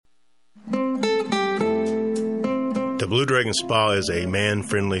The Blue Dragon Spa is a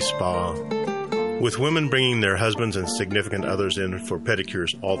man-friendly spa, with women bringing their husbands and significant others in for pedicures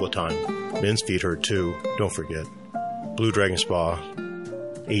all the time. Men's feet hurt too, don't forget. Blue Dragon Spa,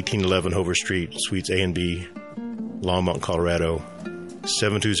 1811 Hover Street, Suites A and B, Longmont, Colorado,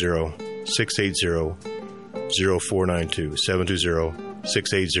 720-680-0492,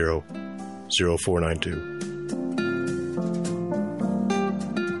 720-680-0492.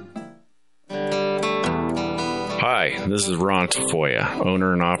 Hi, this is Ron Tafoya,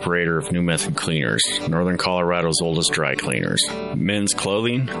 owner and operator of New Method Cleaners, Northern Colorado's oldest dry cleaners. Men's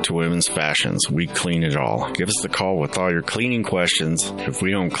clothing to women's fashions, we clean it all. Give us a call with all your cleaning questions. If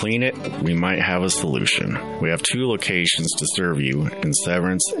we don't clean it, we might have a solution. We have 2 locations to serve you in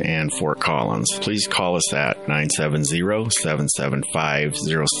Severance and Fort Collins. Please call us at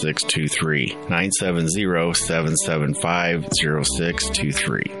 970-775-0623,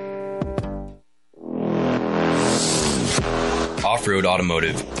 970-775-0623. Off-Road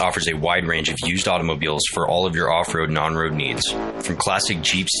Automotive offers a wide range of used automobiles for all of your off-road and on-road needs. From classic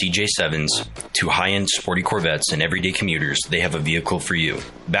Jeep CJ7s to high-end sporty Corvettes and everyday commuters, they have a vehicle for you.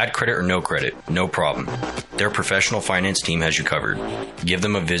 Bad credit or no credit, no problem. Their professional finance team has you covered. Give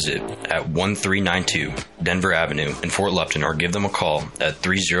them a visit at 1392 Denver Avenue in Fort Lupton, or give them a call at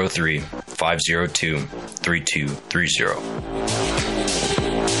 303-502-3230.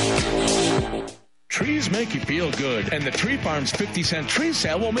 Trees make you feel good, and the Tree Farm's 50-cent tree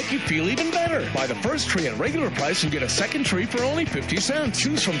sale will make you feel even better. Buy the first tree at regular price and get a second tree for only 50 cents.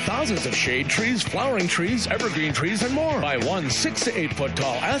 Choose from thousands of shade trees, flowering trees, evergreen trees, and more. Buy one 6 to 8 foot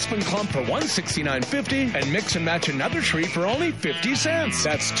tall aspen clump for $169.50 and mix and match another tree for only 50 cents.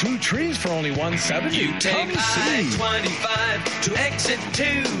 That's 2 trees for only $170. You take I-25 to exit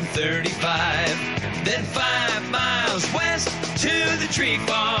 235, then 5 miles west to the Tree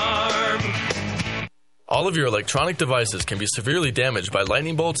Farm. All of your electronic devices can be severely damaged by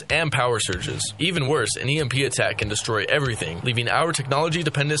lightning bolts and power surges. Even worse, an EMP attack can destroy everything, leaving our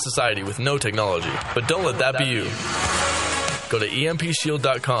technology-dependent society with no technology. But don't let that be you. Go to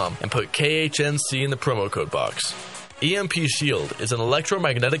EMPShield.com and put KHNC in the promo code box. EMP Shield is an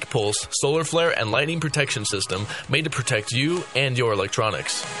electromagnetic pulse, solar flare, and lightning protection system made to protect you and your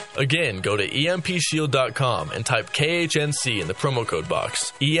electronics. Again, go to EMPShield.com and type KHNC in the promo code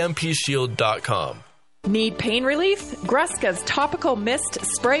box. EMPShield.com. Need pain relief? Greska's Topical Mist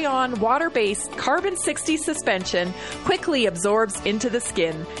Spray-On Water-Based Carbon 60 Suspension quickly absorbs into the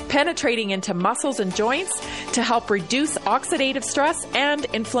skin, penetrating into muscles and joints to help reduce oxidative stress and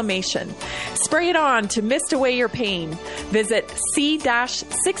inflammation. Spray it on to mist away your pain. Visit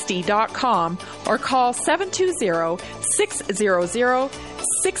c-60.com or call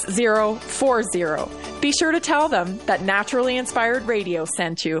 720-600-6040. Be sure to tell them that Naturally Inspired Radio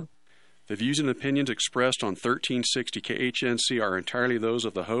sent you. The views and opinions expressed on 1360 KHNC are entirely those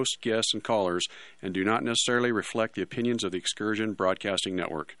of the host, guests, and callers, and do not necessarily reflect the opinions of the Excursion Broadcasting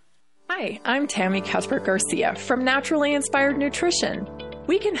Network. Hi, I'm Tammy Cuthbert Garcia from Naturally Inspired Nutrition.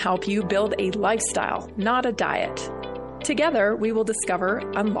 We can help you build a lifestyle, not a diet. Together, we will discover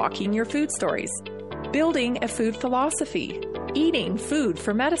unlocking your food stories, building a food philosophy, eating food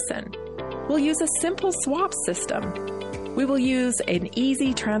for medicine. We'll use a simple swap system. We will use an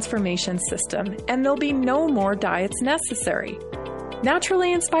easy transformation system, and there'll be no more diets necessary.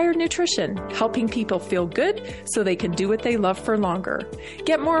 Naturally Inspired Nutrition, helping people feel good so they can do what they love for longer.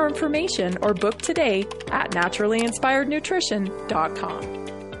 Get more information or book today at naturallyinspirednutrition.com.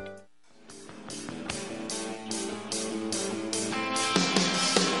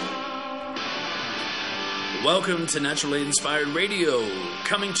 Welcome to Naturally Inspired Radio,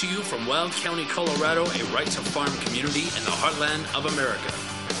 coming to you from Wild County, Colorado, a right-to-farm community in the heartland of America.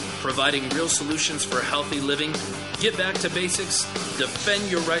 Providing real solutions for healthy living, get back to basics, defend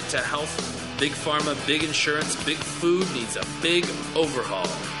your right to health. Big pharma, big insurance, big food needs a big overhaul.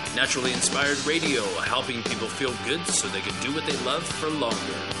 Naturally Inspired Radio, helping people feel good so they can do what they love for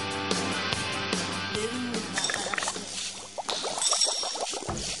longer.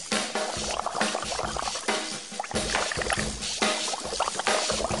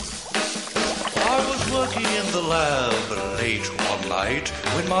 Working in the lab late one night,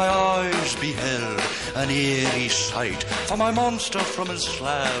 when my eyes beheld an eerie sight, for my monster from his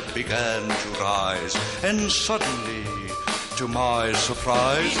slab began to rise, and suddenly, to my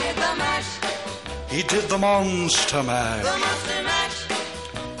surprise, he did the monster mash.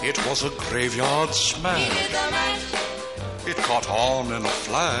 It was a graveyard smash. It caught on in a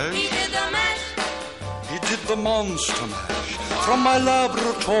flash. He did the monster mash. From my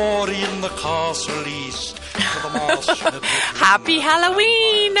laboratory in the castle east, Happy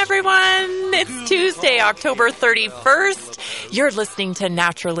Halloween, everyone! It's Tuesday, October 31st. You're listening to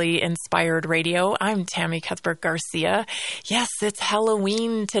Naturally Inspired Radio. I'm Tammy Cuthbert Garcia. Yes, it's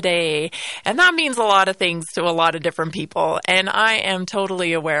Halloween today, and that means a lot of things to a lot of different people, and I am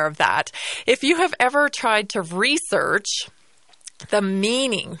totally aware of that. If you have ever tried to research the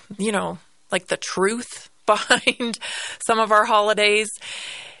meaning, like the truth behind some of our holidays,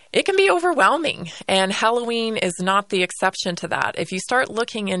 it can be overwhelming, and Halloween is not the exception to that. If you start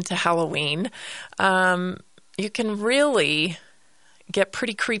looking into Halloween, you can really get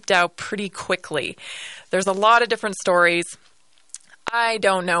pretty creeped out pretty quickly. There's a lot of different stories. I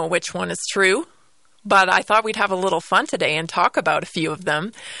don't know which one is true, but I thought we'd have a little fun today and talk about a few of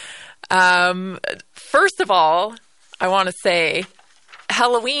them. First of all, I want to say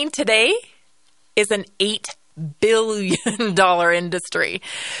Halloween today is an $8 billion industry.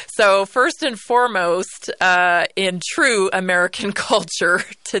 So first and foremost, in true American culture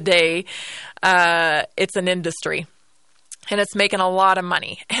today, it's an industry. And it's making a lot of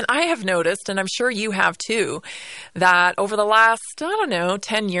money. And I have noticed, and I'm sure you have too, that over the last,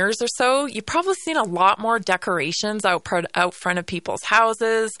 10 years or so, you've probably seen a lot more decorations out front of people's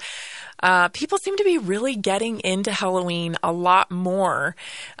houses. People seem to be really getting into Halloween a lot more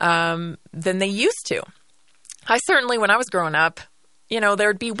than they used to. I certainly, when I was growing up,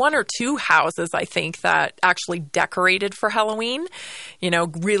 there'd be one or two houses, I think, that actually decorated for Halloween,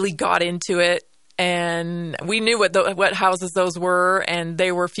 really got into it. And we knew what houses those were, and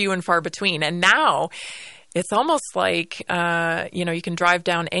they were few and far between. And now it's almost like, you can drive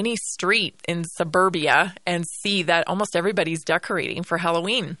down any street in suburbia and see that almost everybody's decorating for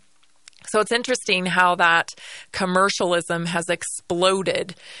Halloween. So it's interesting how that commercialism has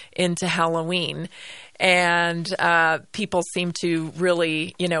exploded into Halloween. And people seem to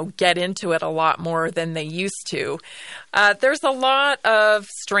really, get into it a lot more than they used to. There's a lot of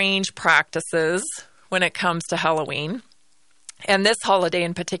strange practices when it comes to Halloween. And this holiday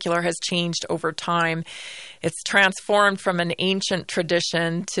in particular has changed over time. It's transformed from an ancient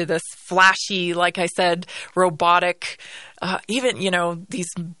tradition to this flashy, like I said, robotic, these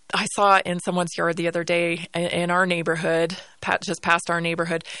I saw in someone's yard the other day in our neighborhood, just past our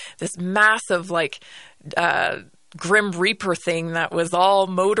neighborhood, this massive, Grim Reaper thing that was all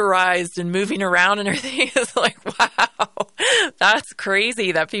motorized and moving around and everything. Is like, wow, that's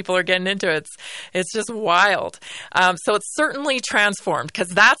crazy that people are getting into it. It's just wild. So it's certainly transformed, because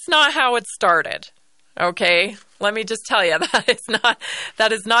that's not how it started. Okay, let me just tell you, that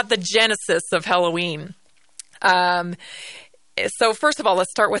is not the genesis of Halloween. So first of all, let's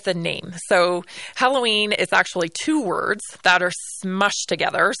start with the name. So Halloween is actually two words that are smushed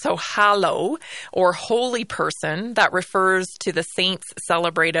together. So hallow, or holy person, that refers to the saints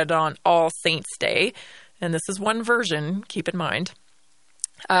celebrated on All Saints' Day. And this is one version, keep in mind,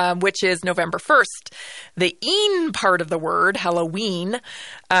 which is November 1st. The "een" part of the word, Halloween,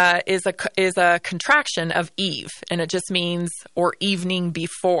 is a contraction of Eve, and it just means or evening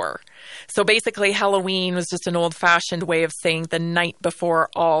before. So basically, Halloween was just an old-fashioned way of saying the night before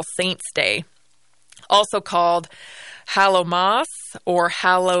All Saints' Day, also called Hallowmas or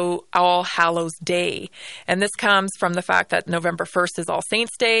All Hallows Day. And this comes from the fact that November 1st is All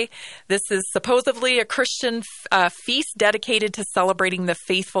Saints' Day. This is supposedly a Christian feast dedicated to celebrating the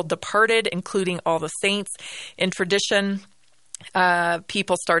faithful departed, including all the saints. In tradition,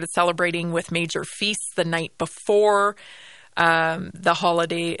 people started celebrating with major feasts the night before the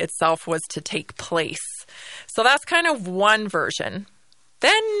holiday itself was to take place. So that's kind of one version.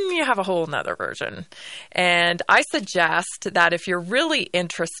 Then you have a whole nother version. And I suggest that if you're really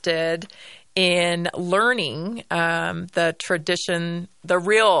interested in learning the tradition, the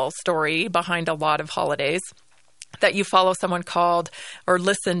real story behind a lot of holidays, that you follow someone called, or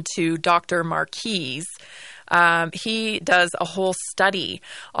listen to Dr. Marquis. He does a whole study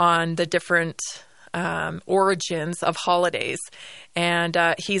on the different origins of holidays. And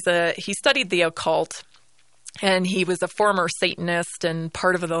he studied the occult. And he was a former Satanist and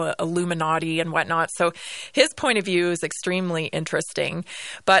part of the Illuminati and whatnot. So his point of view is extremely interesting.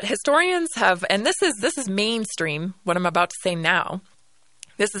 But historians have, and this is mainstream, what I'm about to say now.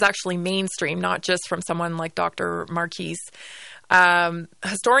 This is actually mainstream, not just from someone like Dr. Marquis.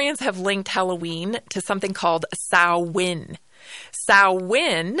 Historians have linked Halloween to something called Samhain.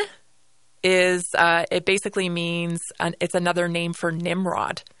 Samhain is, it basically means, it's another name for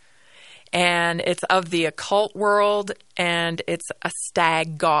Nimrod. And it's of the occult world, and it's a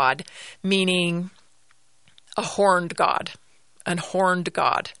stag god, meaning a horned god.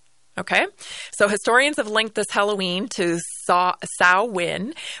 Okay, so historians have linked this Halloween to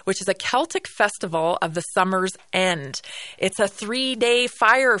Samhain, which is a Celtic festival of the summer's end. It's a 3-day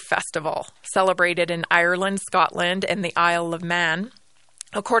fire festival celebrated in Ireland, Scotland, and the Isle of Man.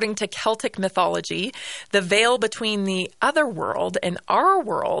 According to Celtic mythology, the veil between the other world and our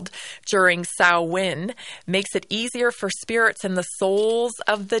world during Samhain makes it easier for spirits and the souls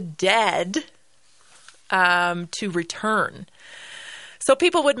of the dead to return. So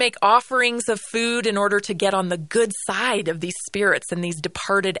people would make offerings of food in order to get on the good side of these spirits and these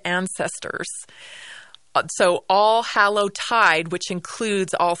departed ancestors. So All Hallowtide, which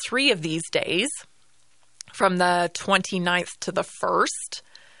includes all 3 of these days, from the 29th to the 1st,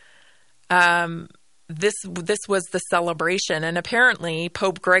 this was the celebration. And apparently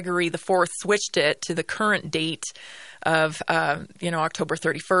Pope Gregory IV switched it to the current date of October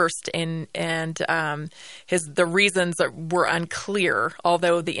 31st, and the reasons were unclear,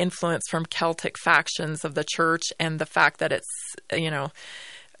 although the influence from Celtic factions of the church and the fact that it's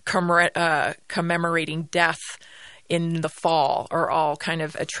commemorating death in the fall are all kind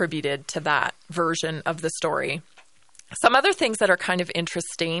of attributed to that version of the story. Some other things that are kind of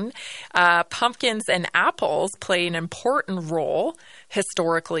interesting, pumpkins and apples play an important role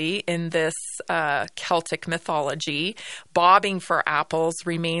historically in this Celtic mythology. Bobbing for apples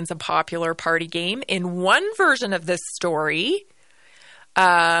remains a popular party game. In one version of this story,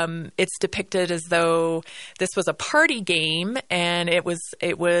 it's depicted as though this was a party game, and it was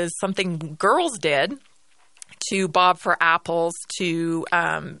something girls did to bob for apples to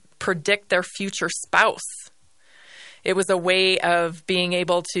predict their future spouse. It was a way of being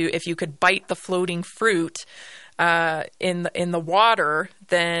able to, if you could bite the floating fruit in the water,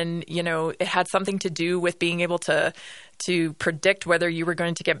 then, it had something to do with being able to predict whether you were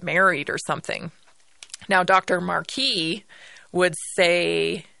going to get married or something. Now, Dr. Marquis would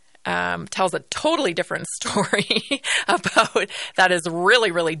say, tells a totally different story about that is really,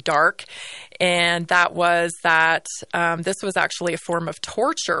 really dark. And that was that this was actually a form of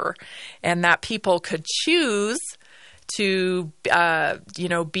torture, and that people could choose to,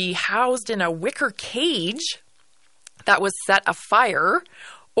 be housed in a wicker cage that was set afire,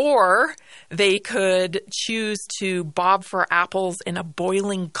 or they could choose to bob for apples in a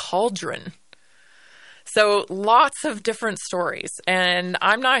boiling cauldron. So lots of different stories, and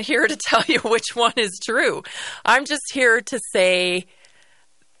I'm not here to tell you which one is true. I'm just here to say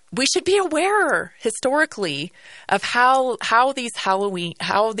we should be aware historically of how these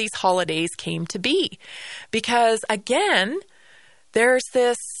holidays came to be, because again, there's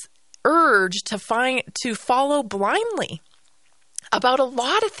this urge to follow blindly about a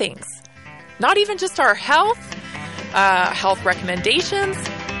lot of things, not even just our health recommendations,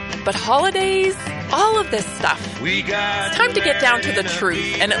 but holidays, all of this stuff. It's time to get down to the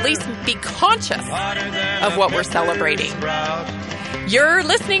truth and at least be conscious of what we're celebrating. You're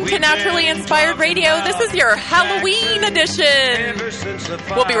listening to Naturally Inspired Radio. This is your Halloween edition.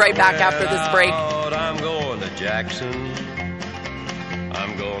 We'll be right back after this break. I'm going to Jackson.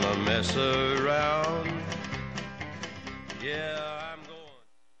 I'm going to mess around. Yeah.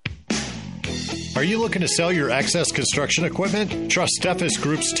 Are you looking to sell your access construction equipment? Trust Steffes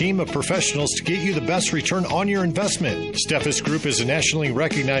Group's team of professionals to get you the best return on your investment. Steffes Group is a nationally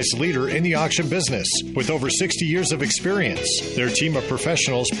recognized leader in the auction business with over 60 years of experience. Their team of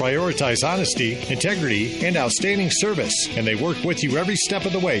professionals prioritize honesty, integrity, and outstanding service, and they work with you every step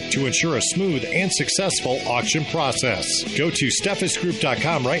of the way to ensure a smooth and successful auction process. Go to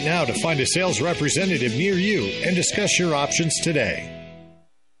SteffesGroup.com right now to find a sales representative near you and discuss your options today.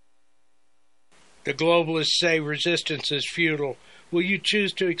 The globalists say resistance is futile. Will you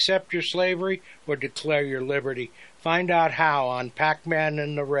choose to accept your slavery or declare your liberty? Find out how on Pac-Man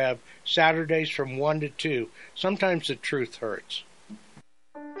and the Rev, Saturdays from 1 to 2. Sometimes the truth hurts.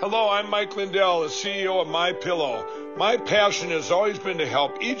 Hello, I'm Mike Lindell, the CEO of MyPillow. My passion has always been to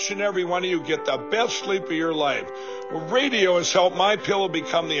help each and every one of you get the best sleep of your life. Well, radio has helped MyPillow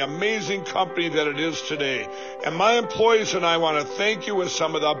become the amazing company that it is today. And my employees and I want to thank you with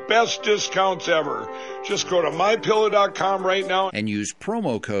some of the best discounts ever. Just go to MyPillow.com right now and use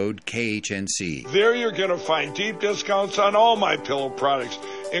promo code KHNC. There you're going to find deep discounts on all MyPillow products,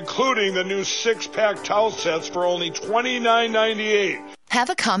 including the new 6-pack towel sets for only $29.98. Have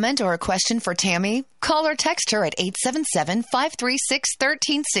a comment or a question for Tammy? Call or text her at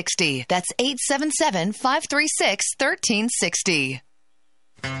 877-536-1360. That's 877-536-1360.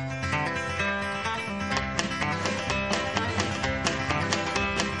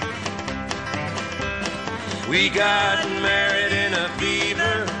 We got married in a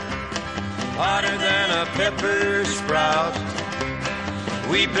fever, hotter than a pepper sprout.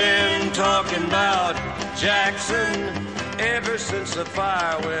 We've been talking about Jackson ever since the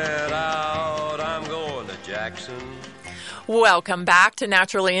fire went out. I'm going to Jackson. Welcome back to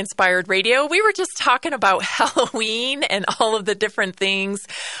Naturally Inspired Radio. We were just talking about Halloween and all of the different things,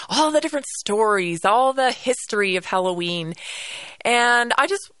 all the different stories, all the history of Halloween. And I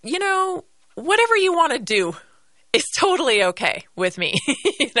just, whatever you want to do is totally okay with me.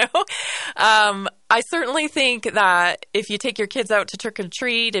 I certainly think that if you take your kids out to trick or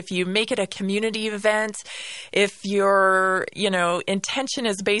treat, if you make it a community event, if your, intention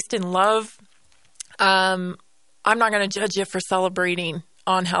is based in love, I'm not going to judge you for celebrating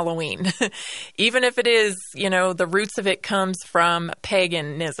on Halloween. Even if it is, the roots of it comes from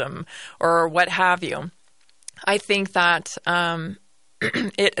paganism or what have you. I think that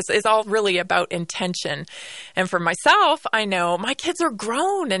it is all really about intention. And for myself, I know my kids are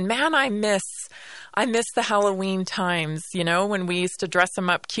grown, and man, I miss the Halloween times, when we used to dress them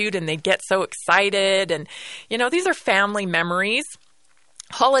up cute and they'd get so excited. And, these are family memories.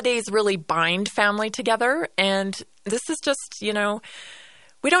 Holidays really bind family together. And this is just,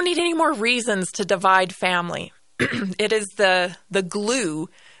 we don't need any more reasons to divide family. It is the glue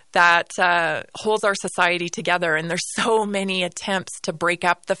that holds our society together. And there's so many attempts to break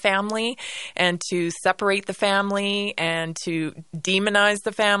up the family and to separate the family and to demonize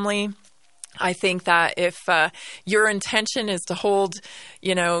the family. I think that if your intention is to hold,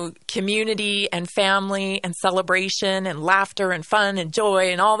 community and family and celebration and laughter and fun and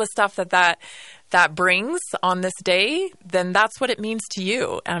joy and all the stuff that brings on this day, then that's what it means to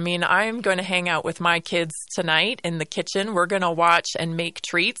you. I mean, I'm going to hang out with my kids tonight in the kitchen. We're going to watch and make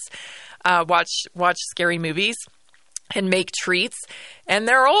treats, watch scary movies and make treats. And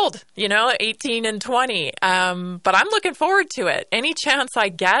they're old, 18 and 20. But I'm looking forward to it. Any chance I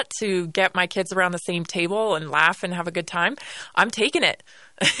get to get my kids around the same table and laugh and have a good time, I'm taking it.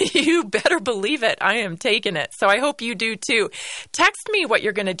 You better believe it. I am taking it. So I hope you do too. Text me what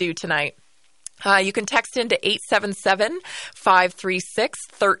you're going to do tonight. You can text into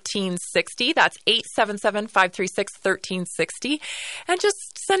 877-536-1360. That's 877-536-1360. And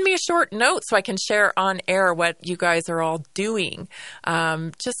just send me a short note so I can share on air what you guys are all doing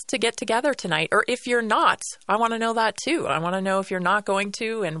just to get together tonight. Or if you're not, I want to know that too. I want to know if you're not going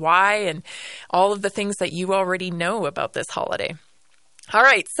to and why and all of the things that you already know about this holiday. All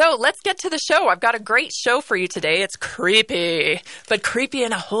right, so let's get to the show. I've got a great show for you today. It's creepy, but creepy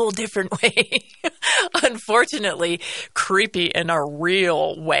in a whole different way. Unfortunately, creepy in a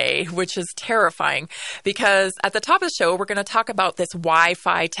real way, which is terrifying because at the top of the show, we're going to talk about this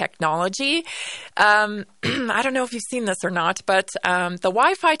Wi-Fi technology. I don't know if you've seen this or not, but the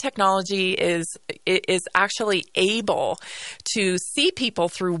Wi-Fi technology is actually able to see people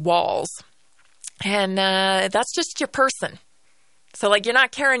through walls. And that's just your person. So like you're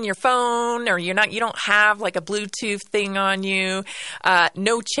not carrying your phone or you don't have like a Bluetooth thing on you,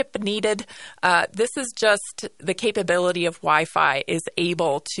 no chip needed. This is just the capability of Wi-Fi is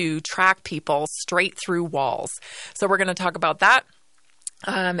able to track people straight through walls. So we're going to talk about that.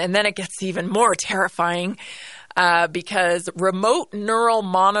 And then it gets even more terrifying because remote neural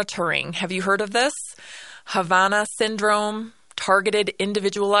monitoring. Have you heard of this? Havana syndrome, targeted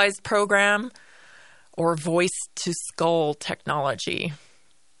individualized program, or voice-to-skull technology.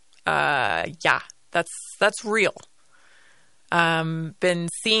 Yeah, that's real. Been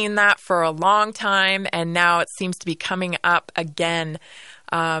seeing that for a long time, and now it seems to be coming up again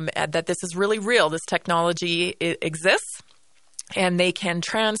that this is really real. This technology exists, and they can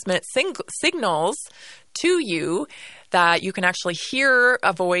transmit signals to you that you can actually hear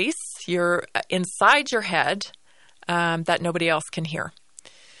a voice you're inside your head that nobody else can hear.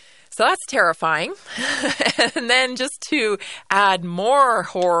 So that's terrifying. And then just to add more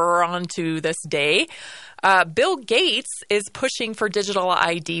horror onto this day, Bill Gates is pushing for digital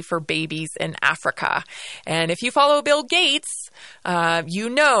ID for babies in Africa. And if you follow Bill Gates, you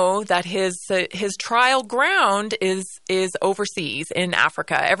know that his trial ground is overseas in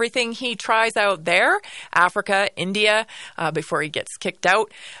Africa. Everything he tries out there, Africa, India, before he gets kicked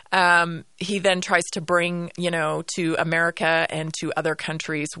out, he then tries to bring, to America and to other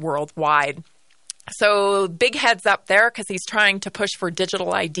countries worldwide. So big heads up there because he's trying to push for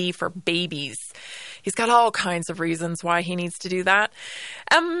digital ID for babies. He's got all kinds of reasons why he needs to do that.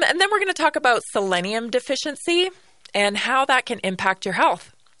 And then we're going to talk about selenium deficiency and how that can impact your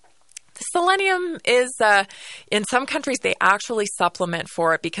health. Selenium is, in some countries, they actually supplement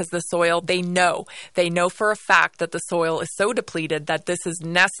for it because the soil, they know for a fact that the soil is so depleted that this is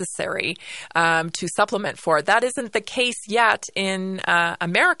necessary to supplement for it. That isn't the case yet in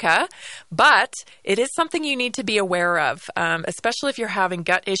America, but it is something you need to be aware of, especially if you're having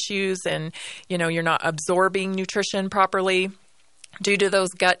gut issues and, you're not absorbing nutrition properly. Due to those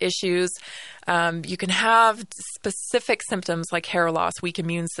gut issues, you can have specific symptoms like hair loss, weak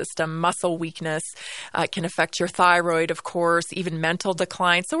immune system, muscle weakness. It can affect your thyroid, of course, even mental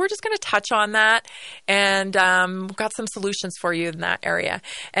decline. So we're just going to touch on that, and we've got some solutions for you in that area.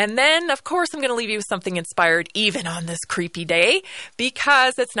 And then, of course, I'm going to leave you with something inspired even on this creepy day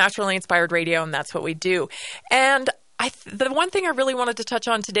because it's Naturally Inspired Radio, and that's what we do. And the one thing I really wanted to touch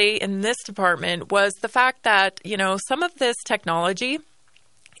on today in this department was the fact that, some of this technology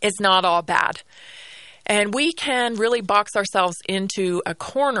is not all bad. And we can really box ourselves into a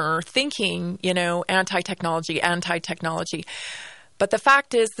corner thinking, anti-technology. But the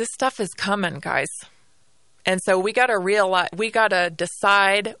fact is this stuff is coming, guys. And so we got to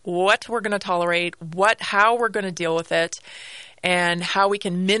decide what we're going to tolerate, how we're going to deal with it, and how we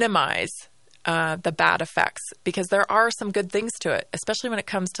can minimize the bad effects, because there are some good things to it, especially when it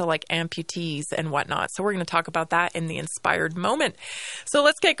comes to like amputees and whatnot. So we're going to talk about that in the inspired moment. So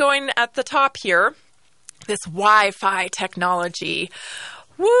let's get going at the top here. This Wi-Fi technology.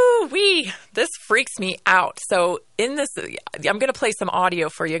 Woo-wee! This freaks me out. So in this, I'm going to play some audio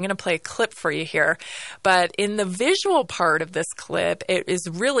for you. I'm going to play a clip for you here. But in the visual part of this clip, it is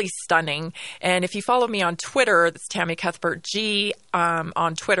really stunning. And if you follow me on Twitter, that's Tammy Cuthbert G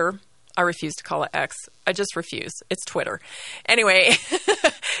on Twitter. I refuse to call it X. I just refuse. It's Twitter. Anyway,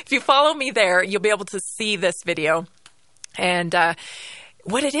 if you follow me there, you'll be able to see this video. And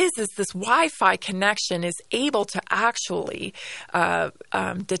what it is this Wi-Fi connection is able to actually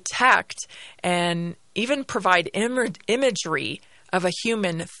detect and even provide imagery of a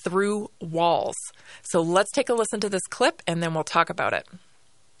human through walls. So let's take a listen to this clip, and then we'll talk about it.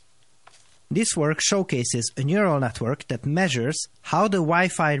 This work showcases a neural network that measures how the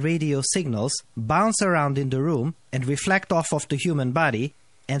Wi-Fi radio signals bounce around in the room and reflect off of the human body,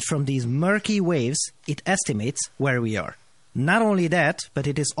 and from these murky waves, it estimates where we are. Not only that, but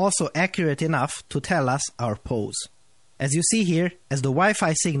it is also accurate enough to tell us our pose. As you see here, as the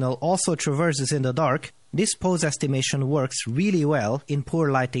Wi-Fi signal also traverses in the dark, this pose estimation works really well in poor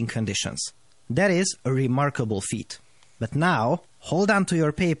lighting conditions. That is a remarkable feat. But now, hold on to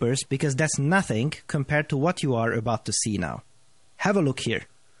your papers because that's nothing compared to what you are about to see now. Have a look here.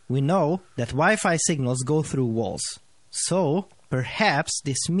 We know that Wi-Fi signals go through walls. So, perhaps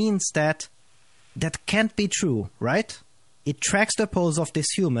this means that can't be true, right? It tracks the pose of this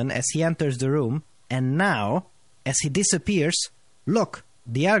human as he enters the room, and now, as he disappears, look,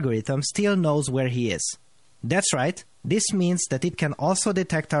 the algorithm still knows where he is. That's right, this means that it can also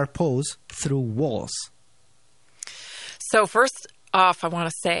detect our pose through walls. So first off, I want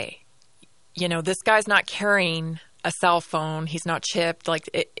to say, this guy's not carrying a cell phone. He's not chipped. Like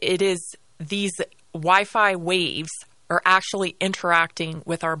it is, these Wi-Fi waves are actually interacting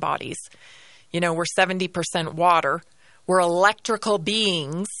with our bodies. We're 70% water. We're electrical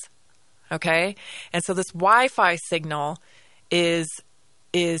beings. Okay. And so this Wi-Fi signal is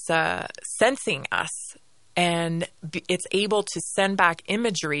sensing us, and it's able to send back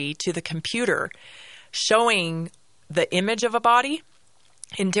imagery to the computer showing the image of a body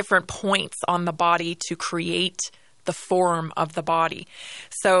in different points on the body to create the form of the body.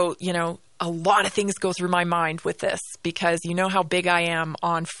 So, a lot of things go through my mind with this because you know how big I am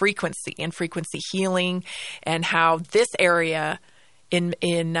on frequency and frequency healing, and how this area in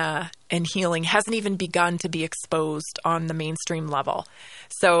healing hasn't even begun to be exposed on the mainstream level.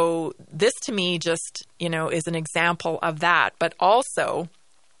 So this to me just, is an example of that, but also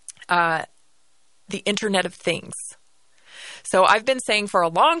the Internet of Things. So I've been saying for a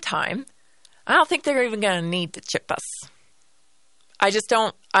long time, I don't think they're even going to need to chip us. I just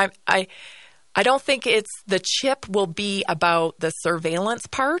don't. I don't think it's the chip will be about the surveillance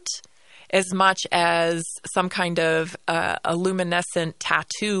part as much as some kind of a luminescent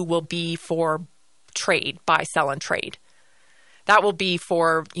tattoo will be for trade, buy, sell, and trade. That will be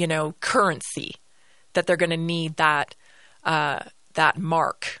for, currency, that they're going to need that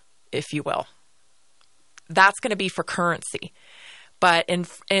mark, if you will. That's going to be for currency. But in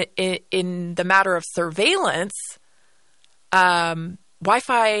the matter of surveillance,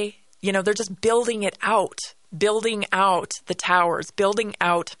 Wi-Fi, they're just building out the towers, building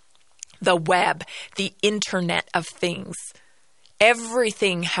out the web, the Internet of Things.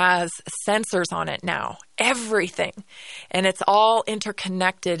 Everything has sensors on it now. Everything. And it's all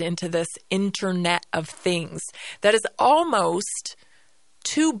interconnected into this Internet of Things that is almost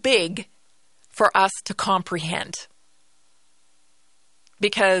too big for us to comprehend.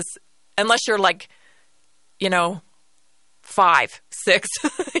 Because unless you're like, 5, 6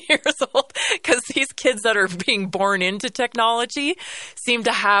 years old, because these kids that are being born into technology seem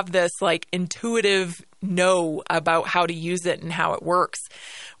to have this like intuitive know about how to use it and how it works.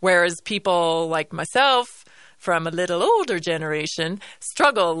 Whereas people like myself from a little older generation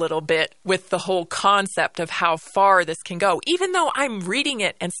struggle a little bit with the whole concept of how far this can go. Even though I'm reading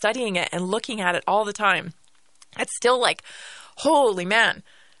it and studying it and looking at it all the time, it's still like, holy man,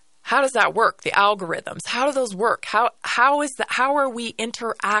 how does that work? The algorithms, how do those work? How are we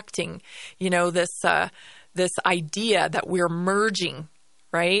interacting? This idea that we're merging,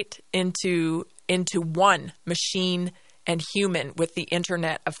 right, into one machine and human with the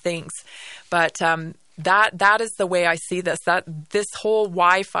Internet of Things. But that is the way I see this. That this whole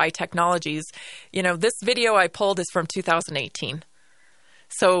Wi-Fi technologies, this video I pulled is from 2018.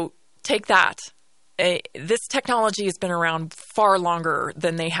 So take that. This technology has been around far longer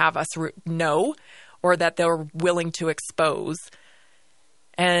than they have us know or that they're willing to expose.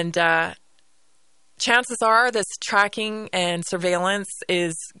 And chances are this tracking and surveillance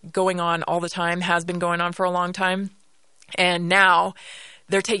is going on all the time, has been going on for a long time. And now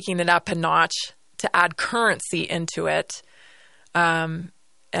they're taking it up a notch to add currency into it.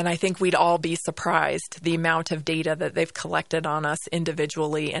 And I think we'd all be surprised the amount of data that they've collected on us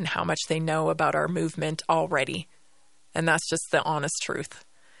individually and how much they know about our movement already. And that's just the honest truth.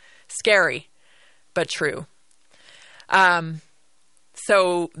 Scary, but true.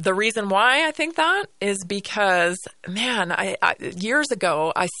 So the reason why I think that is because, man, I years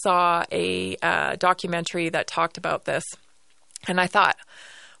ago, I saw a documentary that talked about this. And I thought,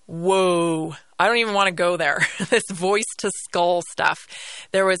 whoa, I don't even want to go there. This voice to skull stuff.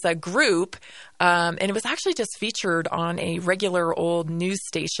 There was a group, and it was actually just featured on a regular old news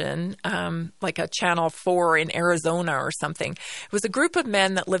station, like a Channel 4 in Arizona or something. It was a group of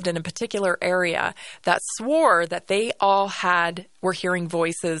men that lived in a particular area that swore that they all were hearing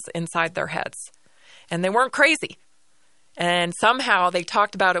voices inside their heads. And they weren't crazy. And somehow they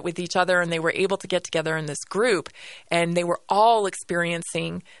talked about it with each other and they were able to get together in this group and they were all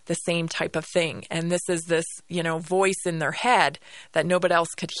experiencing the same type of thing. And this is this, voice in their head that nobody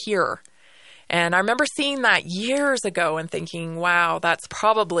else could hear. And I remember seeing that years ago and thinking, wow, that's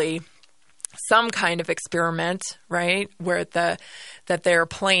probably some kind of experiment, right, where that they're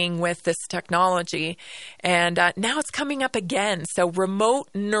playing with this technology. And now it's coming up again. So remote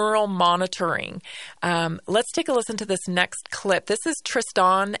neural monitoring. Let's take a listen to this next clip. This is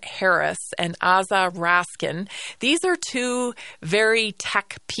Tristan Harris and Aza Raskin. These are two very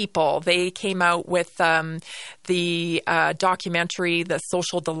tech people. They came out with the documentary, The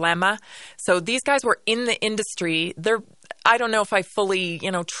Social Dilemma. So these guys were in the industry. I don't know if I fully,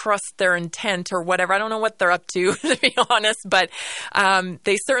 trust their intent or whatever. I don't know what they're up to be honest. But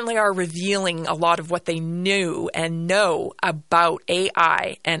they certainly are revealing a lot of what they knew and know about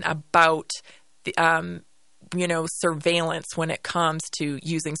AI and about the, surveillance when it comes to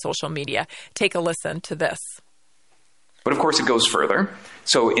using social media. Take a listen to this. But of course, it goes further.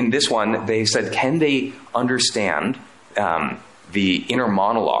 So in this one, they said, can they understand the inner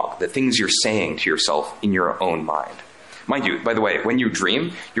monologue, the things you're saying to yourself in your own mind? Mind you, by the way, when you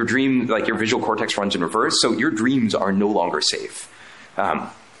dream, like your visual cortex runs in reverse, so your dreams are no longer safe. But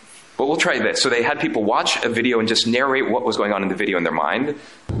we'll try this. So they had people watch a video and just narrate what was going on in the video in their mind.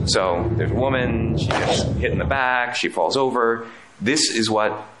 So there's a woman, she gets hit in the back, she falls over. This is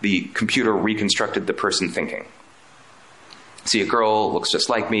what the computer reconstructed the person thinking. See a girl, looks just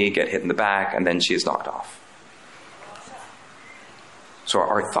like me, get hit in the back, and then she is knocked off. So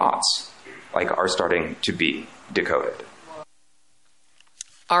our thoughts, are starting to be decoded.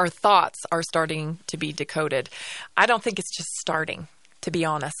 Our thoughts are starting to be decoded. I don't think it's just starting, to be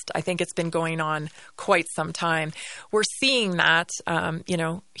honest. I think it's been going on quite some time. We're seeing that,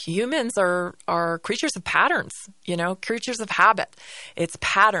 humans are creatures of patterns, creatures of habit. It's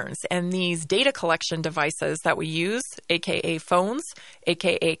patterns. And these data collection devices that we use, aka phones,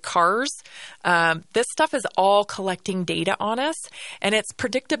 aka cars, this stuff is all collecting data on us. And its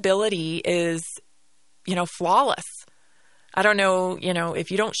predictability is, flawless. I don't know,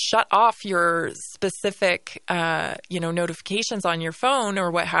 if you don't shut off your specific, notifications on your phone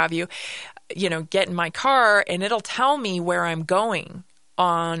or what have you, get in my car and it'll tell me where I'm going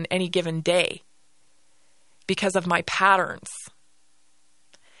on any given day because of my patterns.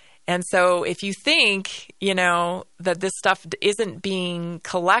 And so if you think, that this stuff isn't being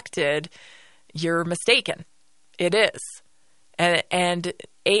collected, you're mistaken. It is. And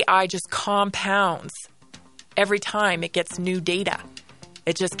AI just compounds every time it gets new data.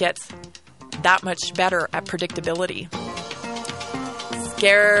 It just gets that much better at predictability.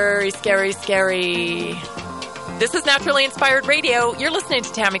 Scary, scary, scary. This is Naturally Inspired Radio. You're listening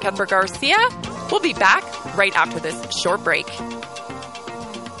to Tammy Cuthbert Garcia. We'll be back right after this short break.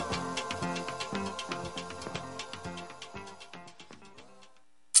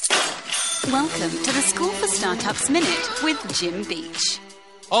 Welcome to the School for Startups Minute with Jim Beach.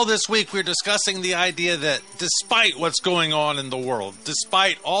 All this week we're discussing the idea that despite what's going on in the world,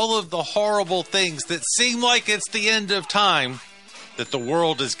 despite all of the horrible things that seem like it's the end of time, that the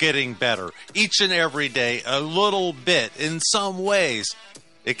world is getting better. Each and every day, a little bit. In some ways,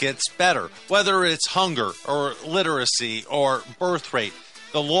 it gets better. Whether it's hunger or literacy or birth rate,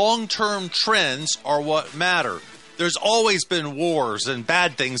 the long-term trends are what matter. There's always been wars and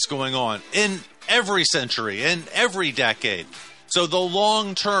bad things going on in every century, in every decade. So the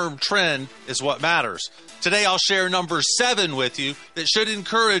long-term trend is what matters. Today I'll share number 7 with you that should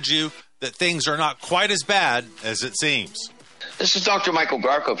encourage you that things are not quite as bad as it seems. This is Dr. Michael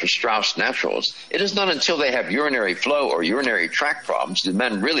Garko for Strauss Naturals. It is not until they have urinary flow or urinary tract problems do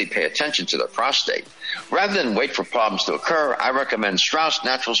men really pay attention to their prostate. Rather than wait for problems to occur, I recommend Strauss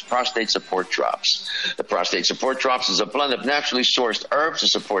Naturals Prostate Support Drops. The Prostate Support Drops is a blend of naturally sourced herbs to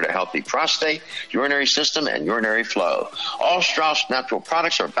support a healthy prostate, urinary system, and urinary flow. All Strauss Natural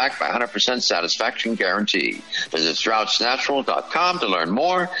products are backed by 100% satisfaction guarantee. Visit StraussNatural.com to learn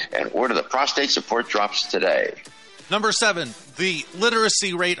more and order the Prostate Support Drops today. Number 7, the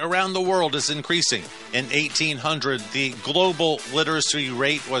literacy rate around the world is increasing. In 1800, the global literacy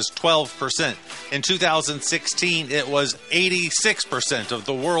rate was 12%. In 2016, it was 86% of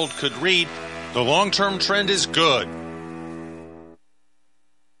the world could read. The long-term trend is good.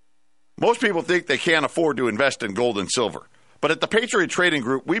 Most people think they can't afford to invest in gold and silver. But at the Patriot Trading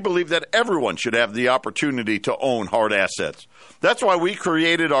Group, we believe that everyone should have the opportunity to own hard assets. That's why we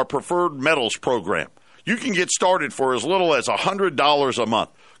created our Preferred Metals program. You can get started for as little as $100 a month.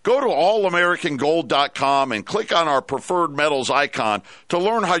 Go to allamericangold.com and click on our Preferred Metals icon to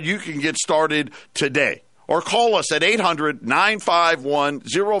learn how you can get started today. Or call us at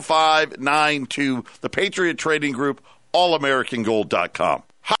 800-951-0592, the Patriot Trading Group, allamericangold.com.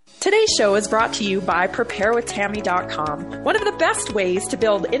 Today's show is brought to you by PrepareWithTammy.com. One of the best ways to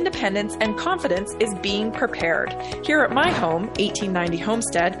build independence and confidence is being prepared. Here at my home, 1890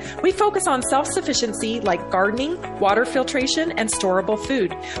 Homestead, we focus on self-sufficiency like gardening, water filtration, and storable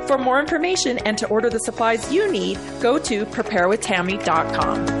food. For more information and to order the supplies you need, go to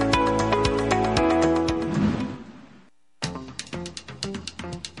PrepareWithTammy.com.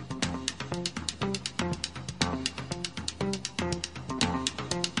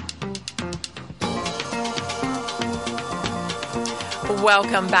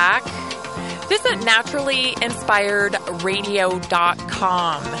 Welcome back. Visit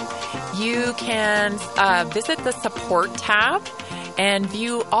naturallyinspiredradio.com. You can visit the support tab and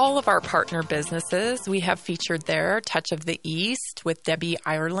view all of our partner businesses. We have featured there Touch of the East with Debbie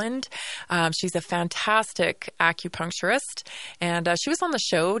Ireland. She's a fantastic acupuncturist, and she was on the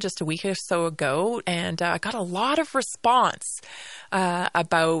show just a week or so ago, and got a lot of response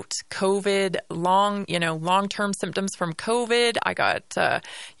about COVID, long-term symptoms from COVID. I got,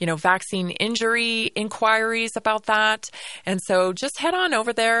 vaccine injury inquiries about that. And so just head on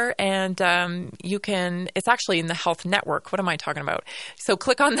over there and it's actually in the Health Network. What am I talking about? So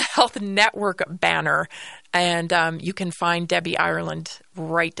click on the Health Network banner and you can find Debbie Ireland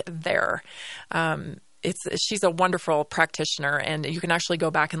right there. She's a wonderful practitioner, and you can actually go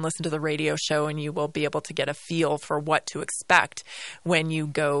back and listen to the radio show, and you will be able to get a feel for what to expect when you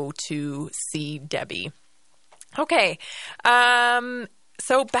go to see Debbie. Okay, so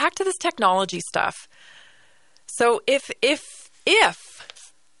back to this technology stuff. So if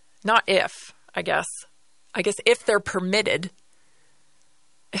they're permitted,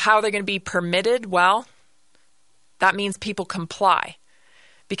 how are they going to be permitted? Well, that means people comply.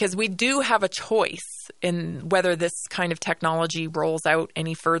 Because we do have a choice in whether this kind of technology rolls out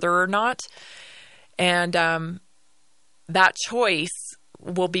any further or not. And that choice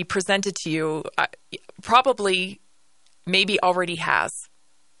will be presented to you, probably, maybe already has.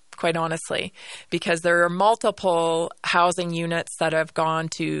 quite honestly, because there are multiple housing units that have gone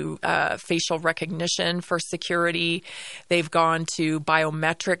to facial recognition for security. They've gone to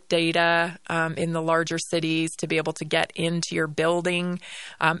biometric data in the larger cities to be able to get into your building.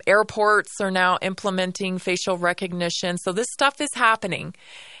 Airports are now implementing facial recognition. So this stuff is happening.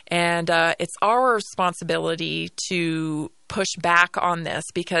 And it's our responsibility to push back on this,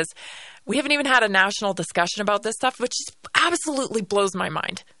 because we haven't even had a national discussion about this stuff, which absolutely blows my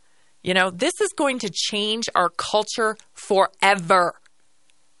mind. You know, this is going to change our culture forever.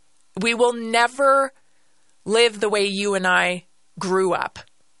 We will never live the way you and I grew up.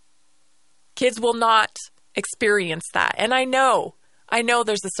 Kids will not experience that. And I know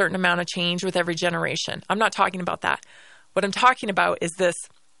there's a certain amount of change with every generation. I'm not talking about that. What I'm talking about is this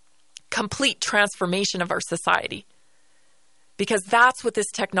complete transformation of our society. Because that's what this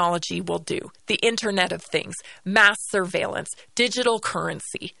technology will do. The Internet of Things, mass surveillance, digital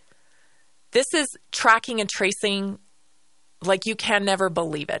currency. This is tracking and tracing like you can never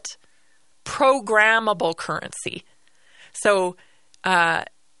believe it. Programmable currency. So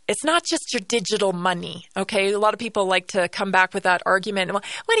it's not just your digital money, okay? A lot of people like to come back with that argument. Well,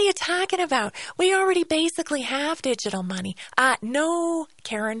 what are you talking about? We already basically have digital money. No,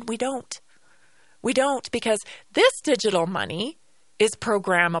 Karen, we don't. We don't, because this digital money is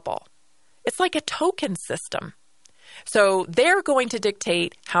programmable. It's like a token system. So they're going to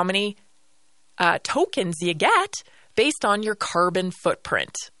dictate how many tokens you get based on your carbon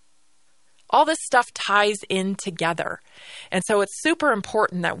footprint. All this stuff ties in together. And so it's super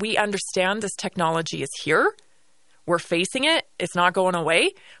important that we understand this technology is here. We're facing it. It's not going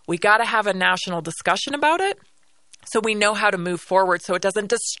away. We got to have a national discussion about it so we know how to move forward so it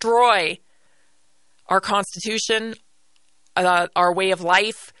doesn't destroy our Constitution, our way of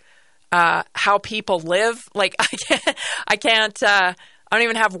life, how people live. Like, I don't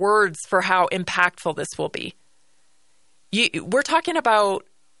even have words for how impactful this will be. We're talking about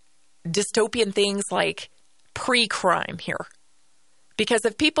dystopian things like pre-crime here. Because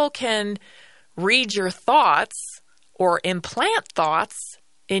if people can read your thoughts or implant thoughts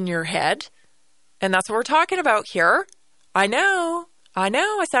in your head, and that's what we're talking about here. I know,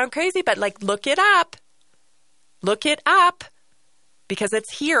 I sound crazy, but like, look it up. Look it up, because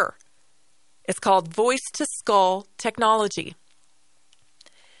it's here. It's called voice-to-skull technology.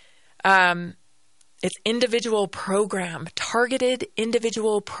 It's individual program, targeted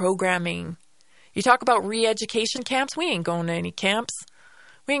individual programming. You talk about re-education camps. We ain't going to any camps.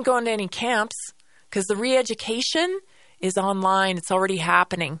 We ain't going to any camps because the re-education is online. It's already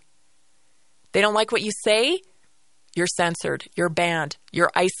happening. They don't like what you say, you're censored, you're banned,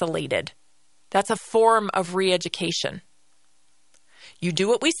 you're isolated. That's a form of re-education. You do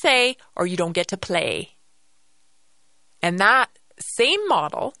what we say or you don't get to play. And that same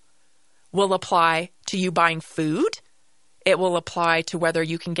model will apply to you buying food. It will apply to whether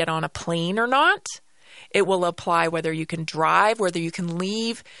you can get on a plane or not. It will apply whether you can drive, whether you can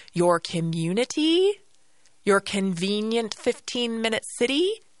leave your community, your convenient 15-minute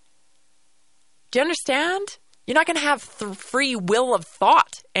city. Do you understand? You're not going to have free will of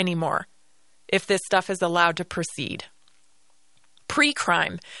thought anymore if this stuff is allowed to proceed.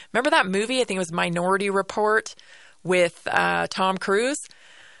 Pre-crime. Remember that movie? I think it was Minority Report with Tom Cruise.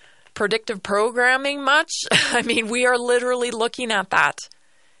 Predictive programming much? I mean, we are literally looking at that.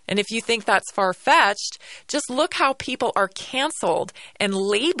 And if you think that's far-fetched, just look how people are canceled and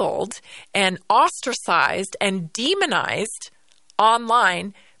labeled and ostracized and demonized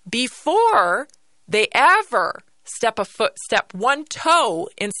online before they ever step one toe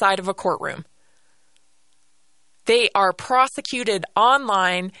inside of a courtroom. They are prosecuted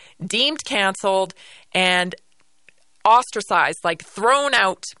online, deemed canceled, and ostracized, like thrown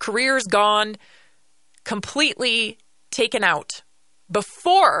out, careers gone, completely taken out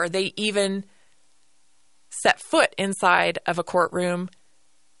before they even set foot inside of a courtroom.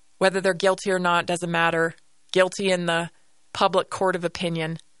 Whether they're guilty or not doesn't matter. Guilty in the public court of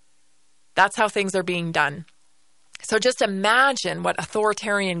opinion. That's how things are being done. So just imagine what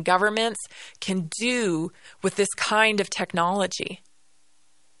authoritarian governments can do with this kind of technology.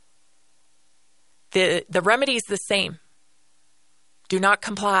 The remedy is the same. Do not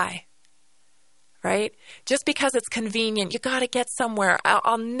comply, right? Just because it's convenient, you got to get somewhere.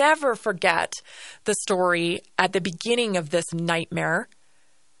 I'll never forget the story at the beginning of this nightmare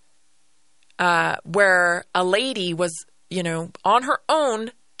where a lady was, on her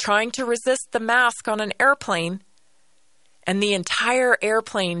own trying to resist the mask on an airplane, and the entire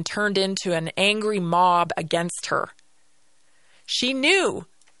airplane turned into an angry mob against her. She knew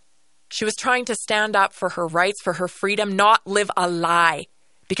she was trying to stand up for her rights, for her freedom, not live a lie.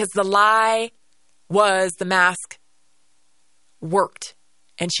 because the lie was the mask worked,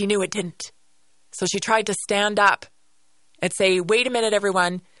 and she knew it didn't. So she tried to stand up and say, wait a minute,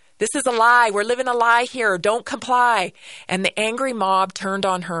 everyone. This is a lie. We're living a lie here. Don't comply. And the angry mob turned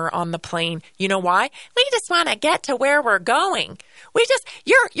on her on the plane. You know why? We just want to get to where we're going.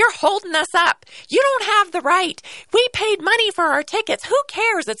 You're holding us up. You don't have the right. We paid money for our tickets. Who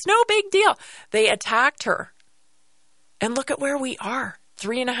cares? It's no big deal. They attacked her. And look at where we are.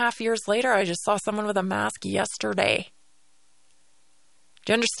 3.5 years later, I just saw someone with a mask yesterday.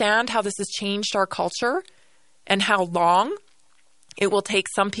 Do you understand how this has changed our culture and how long it will take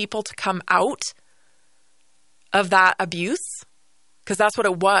some people to come out of that abuse? Because that's what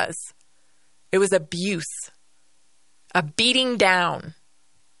it was. It was abuse, a beating down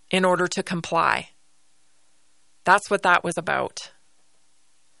in order to comply. That's what that was about.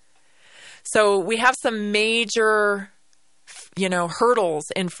 So we have some major, hurdles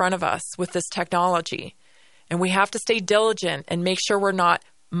in front of us with this technology. And we have to stay diligent and make sure we're not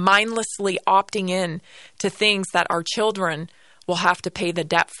mindlessly opting in to things that our children will have to pay the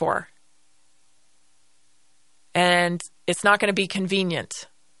debt for. And it's not going to be convenient.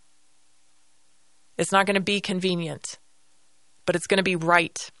 It's not going to be convenient, but it's going to be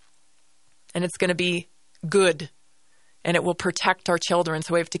right. And it's going to be good. And it will protect our children.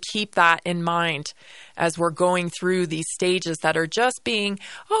 So we have to keep that in mind as we're going through these stages that are just being,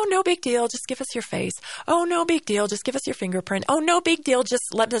 oh, no big deal, just give us your face. Oh, no big deal, just give us your fingerprint. Oh, no big deal, just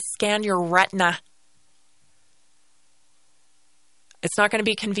let us scan your retina. It's not going to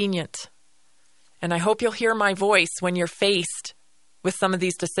be convenient. And I hope you'll hear my voice when you're faced with some of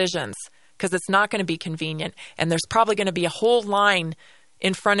these decisions, because it's not going to be convenient. And there's probably going to be a whole line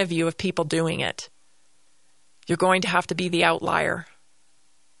in front of you of people doing it. You're going to have to be the outlier.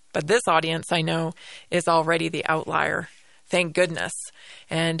 But this audience, I know, is already the outlier. Thank goodness.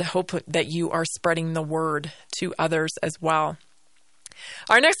 And hope that you are spreading the word to others as well.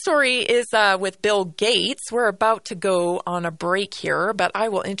 Our next story is with Bill Gates. We're about to go on a break here, but I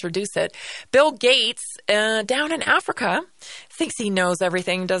will introduce it. Bill Gates, down in Africa, thinks he knows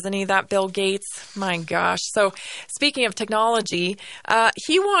everything, doesn't he, that Bill Gates? My gosh. So speaking of technology,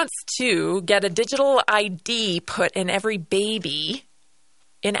 he wants to get a digital ID put in every baby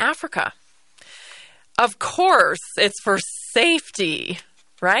in Africa. Of course, it's for safety,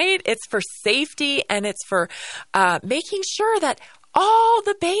 right? It's for safety, and it's for making sure that all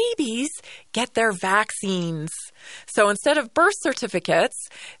the babies get their vaccines. So instead of birth certificates,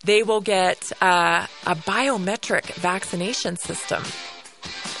 they will get a biometric vaccination system,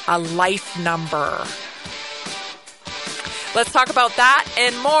 a life number. Let's talk about that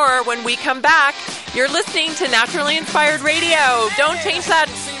and more when we come back. You're listening to Naturally Inspired Radio. Don't change that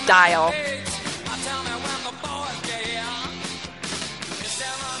dial.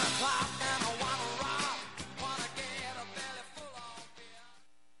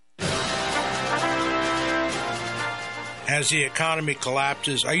 As the economy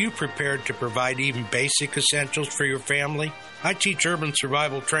collapses, are you prepared to provide even basic essentials for your family? I teach urban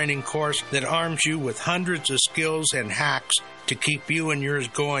survival training course that arms you with hundreds of skills and hacks to keep you and yours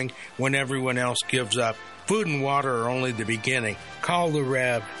going when everyone else gives up. Food and water are only the beginning. Call the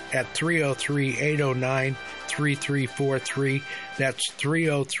Rev at 303-809-3343. That's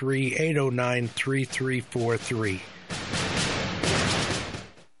 303-809-3343.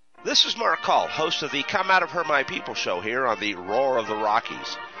 This is Mark Call, host of the Come Out of Her My People show here on the Roar of the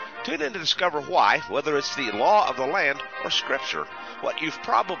Rockies. Tune in to discover why, whether it's the law of the land or Scripture, what you've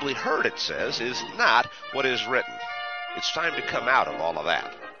probably heard it says is not what is written. It's time to come out of all of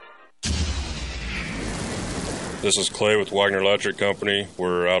that. This is Clay with Wagner Electric Company.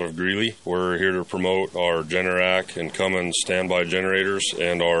 We're out of Greeley. We're here to promote our Generac and Cummins standby generators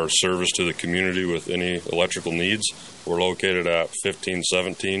and our service to the community with any electrical needs. We're located at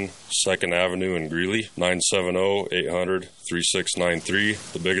 1517 2nd Avenue in Greeley,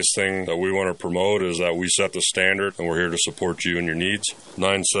 970-800-3693. The biggest thing that we want to promote is that we set the standard, and we're here to support you and your needs.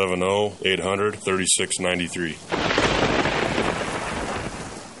 970-800-3693.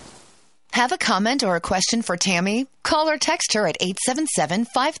 Have a comment or a question for Tammy? Call or text her at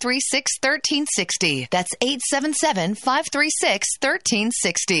 877-536-1360. That's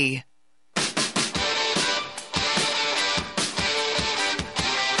 877-536-1360.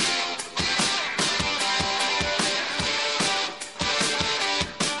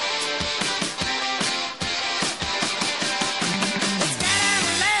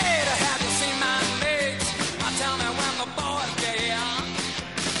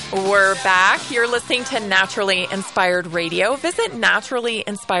 We're back. You're listening to Naturally Inspired Radio. Visit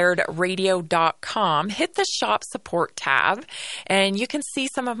naturallyinspiredradio.com. Hit the shop support tab, and you can see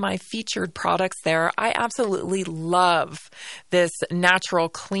some of my featured products there. I absolutely love this natural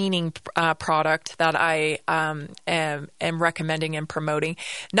cleaning product that I am recommending and promoting.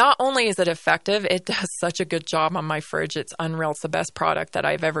 Not only is it effective, it does such a good job on my fridge. It's unreal. It's the best product that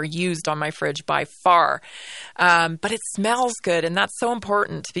I've ever used on my fridge by far. But it smells good, and that's so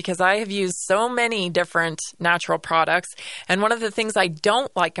important because I have used so many different natural products. And one of the things I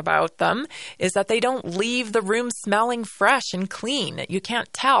don't like about them is that they don't leave the room smelling fresh and clean. You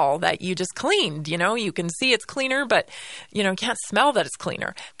can't tell that you just cleaned. You know, you can see it's cleaner, but you can't smell that it's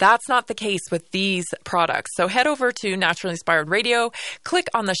cleaner. That's not the case with these products. So head over to Naturally Inspired Radio, click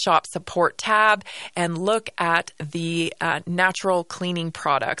on the shop support tab, and look at the natural cleaning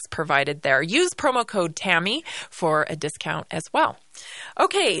products provided there. Use promo code TAMMY for a discount as well.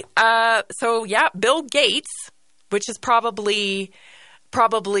 Okay, so yeah, Bill Gates, which is probably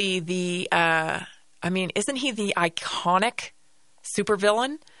the, isn't he the iconic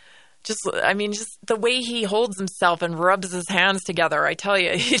supervillain? Just the way he holds himself and rubs his hands together. I tell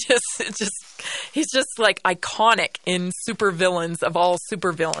you, he's just like iconic in supervillains of all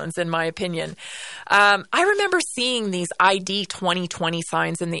supervillains, in my opinion. I remember seeing these ID 2020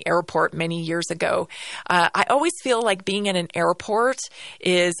 signs in the airport many years ago. I always feel like being in an airport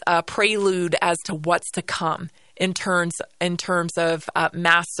is a prelude as to what's to come in terms of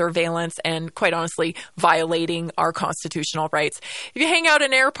mass surveillance and, quite honestly, violating our constitutional rights. If you hang out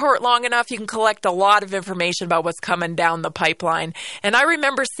in an airport long enough, you can collect a lot of information about what's coming down the pipeline. And I